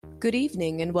Good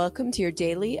evening and welcome to your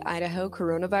daily Idaho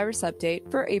coronavirus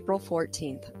update for April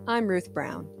 14th. I'm Ruth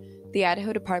Brown. The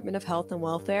Idaho Department of Health and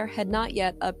Welfare had not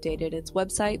yet updated its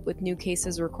website with new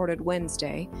cases recorded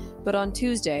Wednesday, but on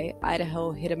Tuesday,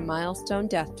 Idaho hit a milestone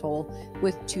death toll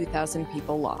with 2,000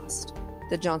 people lost.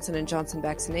 The Johnson & Johnson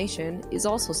vaccination is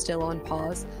also still on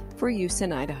pause for use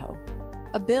in Idaho.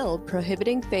 A bill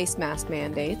prohibiting face mask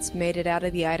mandates made it out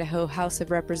of the Idaho House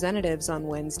of Representatives on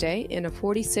Wednesday in a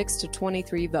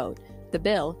 46-23 vote. The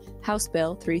bill, House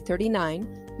Bill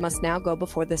 339, must now go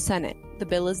before the Senate. The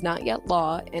bill is not yet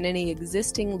law, and any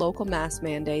existing local mask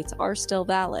mandates are still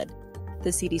valid. The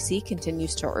CDC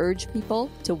continues to urge people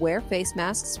to wear face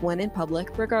masks when in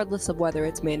public, regardless of whether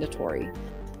it's mandatory.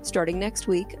 Starting next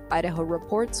week, Idaho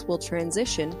Reports will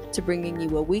transition to bringing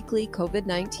you a weekly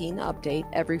COVID-19 update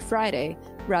every Friday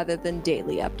rather than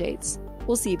daily updates.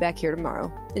 We'll see you back here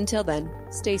tomorrow. Until then,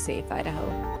 stay safe,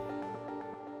 Idaho.